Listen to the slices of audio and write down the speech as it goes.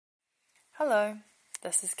Hello,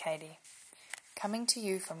 this is Katie, coming to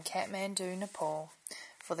you from Kathmandu, Nepal,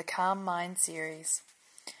 for the Calm Mind series.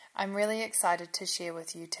 I'm really excited to share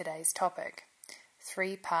with you today's topic,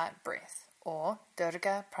 3-part breath, or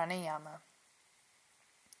Dirga Pranayama.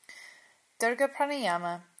 Dirga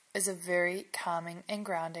Pranayama is a very calming and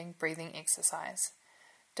grounding breathing exercise.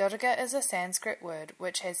 Dirga is a Sanskrit word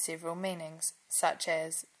which has several meanings, such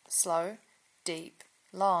as slow, deep,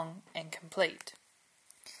 long, and complete.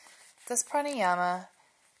 This pranayama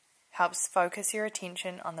helps focus your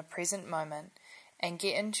attention on the present moment and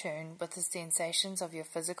get in tune with the sensations of your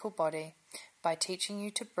physical body by teaching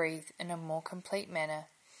you to breathe in a more complete manner,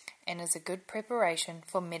 and is a good preparation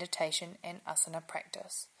for meditation and asana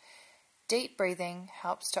practice. Deep breathing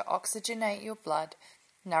helps to oxygenate your blood,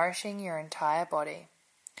 nourishing your entire body.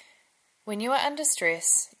 When you are under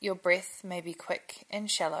stress, your breath may be quick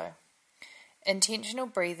and shallow. Intentional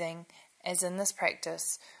breathing, as in this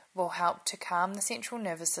practice, will help to calm the central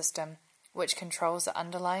nervous system, which controls the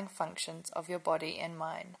underlying functions of your body and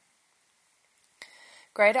mind.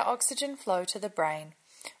 Greater oxygen flow to the brain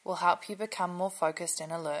will help you become more focused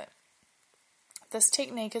and alert. This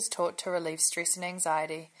technique is taught to relieve stress and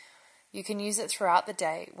anxiety. You can use it throughout the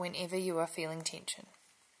day whenever you are feeling tension.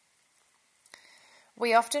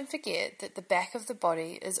 We often forget that the back of the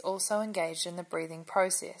body is also engaged in the breathing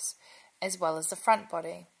process, as well as the front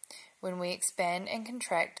body, when we expand and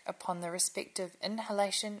contract upon the respective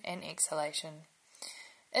inhalation and exhalation.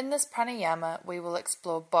 In this pranayama, we will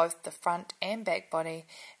explore both the front and back body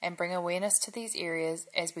and bring awareness to these areas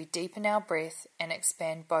as we deepen our breath and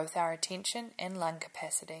expand both our attention and lung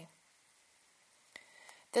capacity.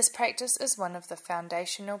 This practice is one of the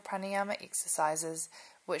foundational pranayama exercises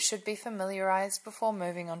which should be familiarized before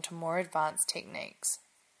moving on to more advanced techniques.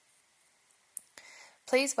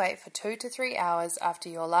 Please wait for 2 to 3 hours after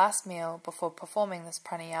your last meal before performing this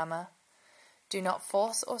pranayama. Do not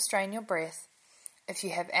force or strain your breath. If you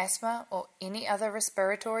have asthma or any other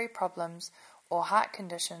respiratory problems or heart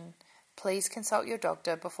condition, please consult your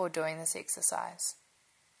doctor before doing this exercise.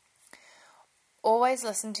 Always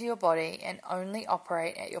listen to your body and only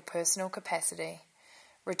operate at your personal capacity.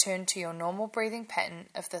 Return to your normal breathing pattern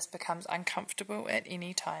if this becomes uncomfortable at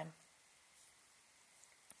any time.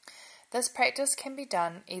 This practice can be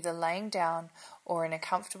done either laying down or in a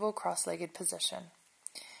comfortable cross-legged position.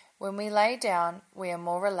 When we lay down, we are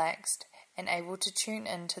more relaxed and able to tune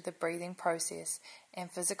into the breathing process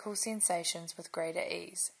and physical sensations with greater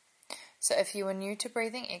ease. So if you are new to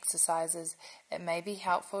breathing exercises, it may be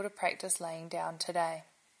helpful to practice laying down today.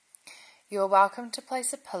 You are welcome to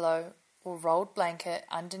place a pillow or rolled blanket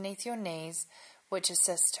underneath your knees, which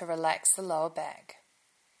assists to relax the lower back.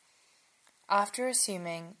 After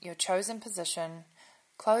assuming your chosen position,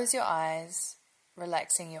 close your eyes,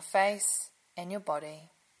 relaxing your face and your body.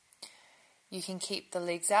 You can keep the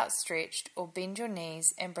legs outstretched or bend your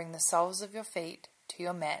knees and bring the soles of your feet to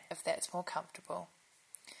your mat if that's more comfortable.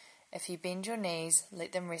 If you bend your knees,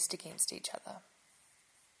 let them rest against each other.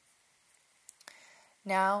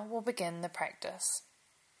 Now we'll begin the practice.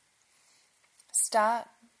 Start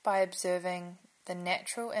by observing the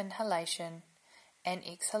natural inhalation and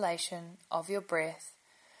exhalation of your breath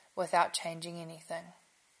without changing anything.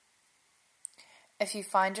 If you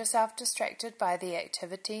find yourself distracted by the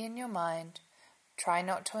activity in your mind, try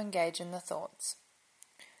not to engage in the thoughts.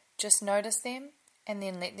 Just notice them and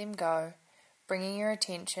then let them go, bringing your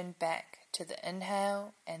attention back to the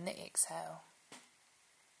inhale and the exhale.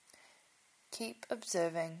 Keep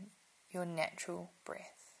observing your natural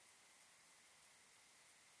breath.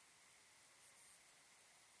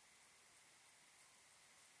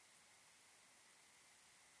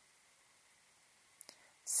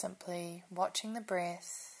 Simply watching the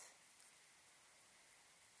breath,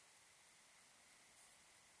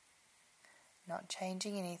 not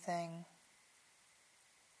changing anything,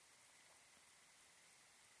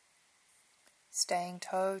 staying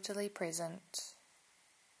totally present,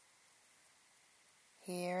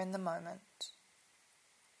 here in the moment.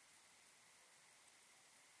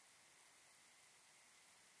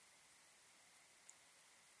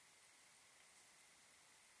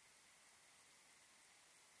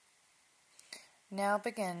 Now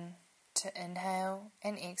begin to inhale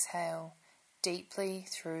and exhale deeply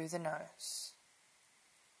through the nose.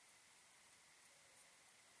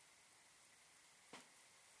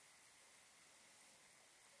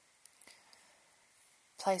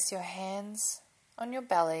 Place your hands on your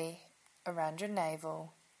belly around your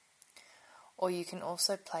navel, or you can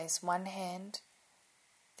also place one hand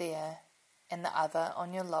there and the other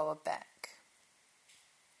on your lower back.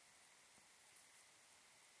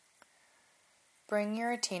 Bring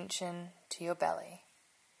your attention to your belly.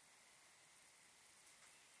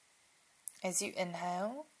 As you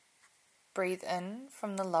inhale, breathe in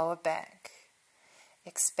from the lower back,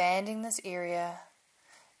 expanding this area,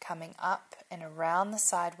 coming up and around the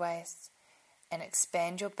sideways, and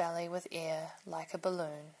expand your belly with air like a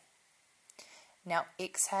balloon. Now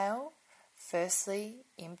exhale, firstly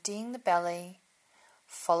emptying the belly,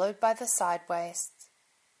 followed by the sideways,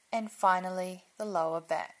 and finally the lower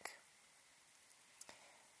back.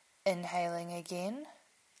 Inhaling again,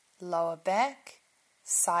 lower back,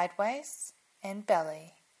 sideways, and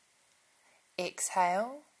belly.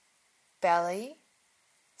 Exhale, belly,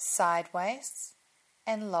 sideways,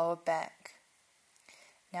 and lower back.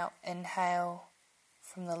 Now inhale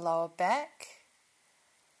from the lower back,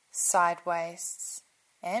 sideways,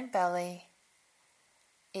 and belly.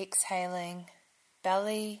 Exhaling,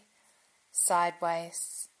 belly,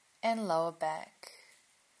 sideways, and lower back.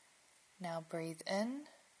 Now breathe in,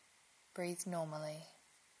 breathe normally.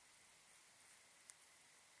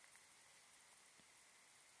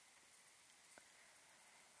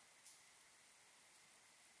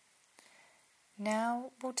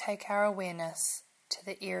 Now we'll take our awareness to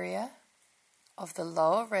the area of the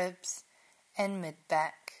lower ribs and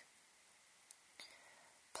mid-back.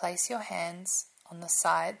 Place your hands on the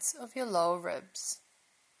sides of your lower ribs.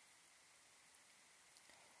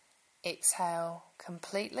 Exhale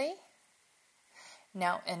completely.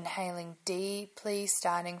 Now inhaling deeply,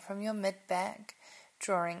 starting from your mid-back,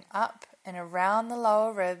 drawing up and around the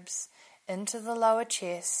lower ribs, into the lower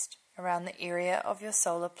chest, around the area of your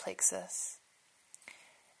solar plexus.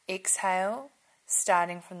 Exhale,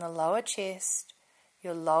 starting from the lower chest,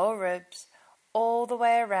 your lower ribs, all the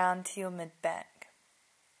way around to your mid-back.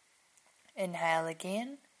 Inhale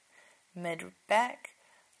again, mid-back,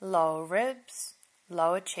 lower ribs,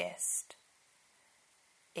 lower chest.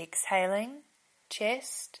 Exhaling,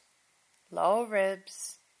 chest, lower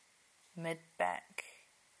ribs, mid-back.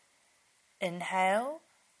 Inhale,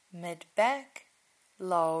 mid-back,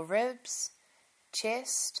 lower ribs,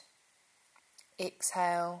 chest.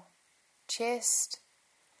 Exhale, chest,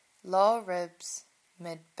 lower ribs,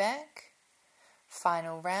 mid-back.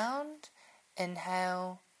 Final round.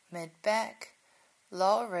 Inhale, mid-back,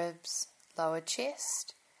 lower ribs, lower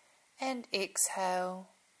chest. And exhale,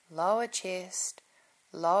 lower chest,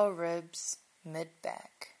 lower ribs,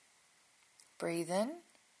 mid-back. Breathe in,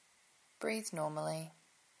 breathe normally.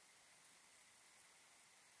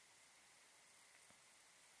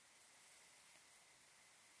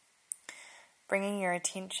 Bringing your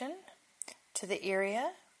attention to the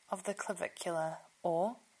area of the clavicular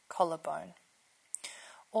or collarbone.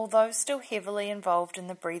 Although still heavily involved in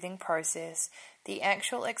the breathing process, the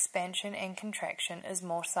actual expansion and contraction is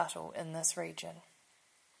more subtle in this region.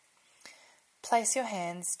 Place your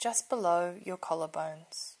hands just below your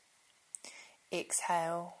collarbones.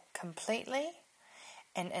 Exhale completely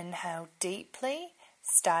and inhale deeply,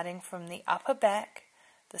 starting from the upper back,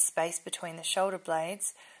 the space between the shoulder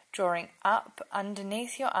blades, drawing up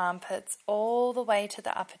underneath your armpits all the way to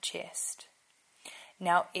the upper chest.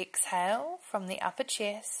 Now exhale from the upper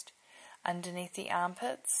chest, underneath the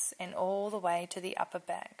armpits, and all the way to the upper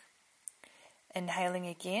back. Inhaling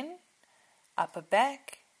again, upper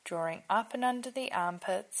back, drawing up and under the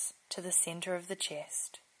armpits to the center of the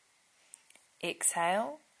chest.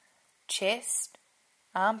 Exhale, chest,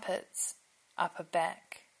 armpits, upper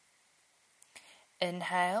back.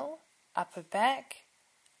 Inhale, upper back,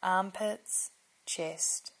 armpits,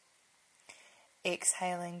 chest.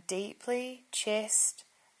 Exhaling deeply, chest,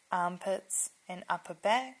 armpits, and upper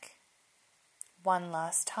back. One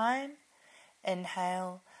last time.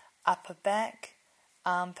 Inhale, upper back,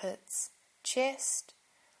 armpits, chest.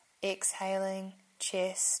 Exhaling,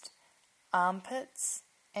 chest, armpits,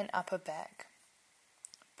 and upper back.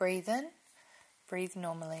 Breathe in, breathe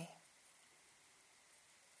normally.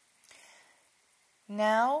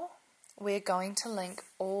 Now we're going to link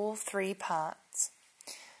all three parts.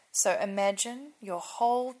 So imagine your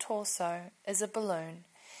whole torso is a balloon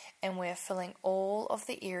and we're filling all of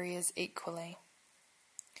the areas equally.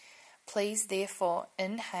 Please therefore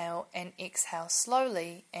inhale and exhale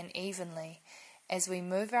slowly and evenly as we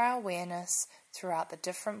move our awareness throughout the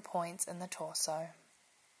different points in the torso.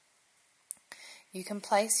 You can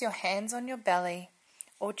place your hands on your belly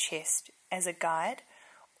or chest as a guide,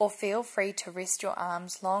 or feel free to rest your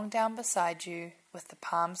arms long down beside you with the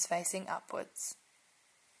palms facing upwards.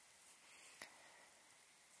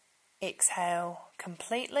 Exhale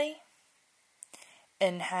completely.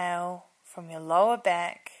 Inhale from your lower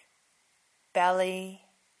back, belly,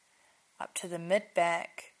 up to the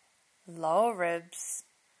mid-back, lower ribs,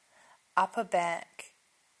 upper back,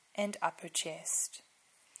 and upper chest.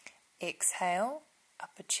 Exhale,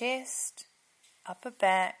 upper chest, upper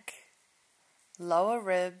back, lower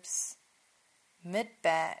ribs,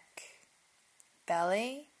 mid-back,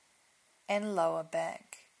 belly, and lower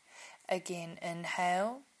back. Again,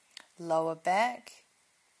 inhale, lower back,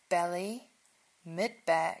 belly,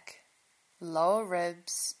 mid-back, lower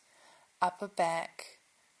ribs, upper back,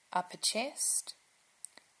 upper chest.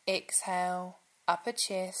 Exhale, upper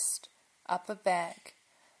chest, upper back,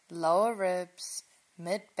 lower ribs,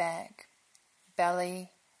 mid-back, belly,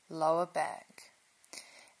 lower back.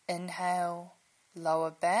 Inhale,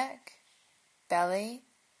 lower back, belly,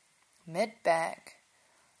 mid-back,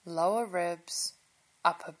 lower ribs,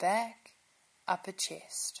 upper back, upper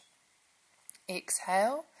chest.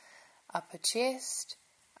 Exhale, upper chest,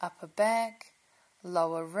 upper back,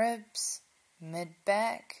 lower ribs,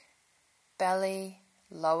 mid-back, belly,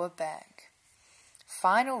 lower back.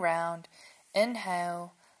 Final round,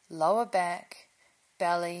 inhale, lower back,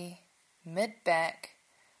 belly, mid-back,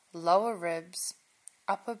 lower ribs,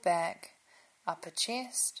 upper back, upper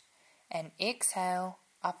chest, and exhale,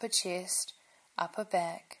 upper chest, upper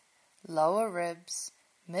back, lower ribs,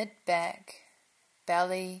 mid-back,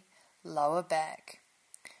 belly, lower back.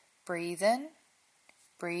 Breathe in,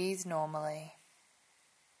 breathe normally.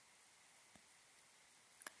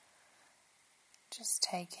 Just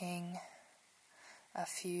taking a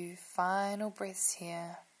few final breaths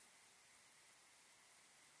here.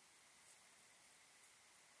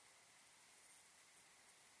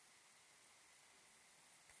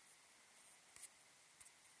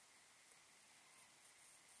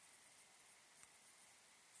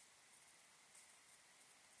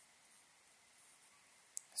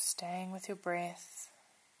 Staying with your breath.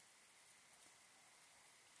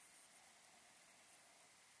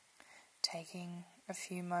 Taking a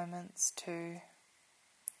few moments to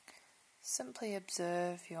simply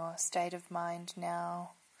observe your state of mind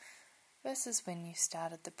now versus when you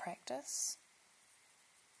started the practice.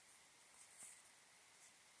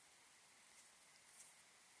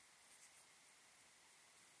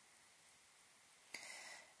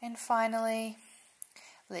 And finally,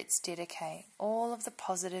 let's dedicate all of the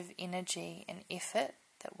positive energy and effort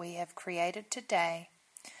that we have created today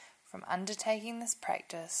from undertaking this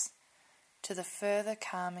practice to the further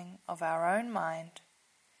calming of our own mind,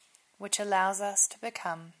 which allows us to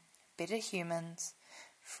become better humans,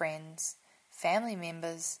 friends, family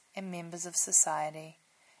members, and members of society,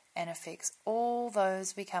 and affects all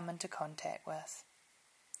those we come into contact with.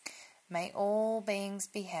 May all beings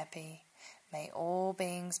be happy. May all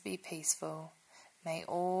beings be peaceful. May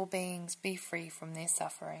all beings be free from their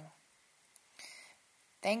suffering.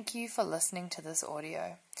 Thank you for listening to this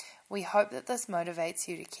audio. We hope that this motivates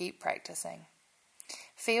you to keep practicing.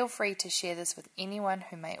 Feel free to share this with anyone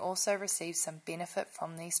who may also receive some benefit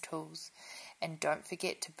from these tools. And don't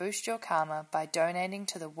forget to boost your karma by donating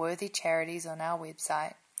to the worthy charities on our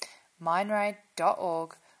website,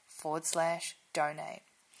 mindride.org/donate.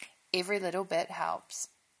 Every little bit helps.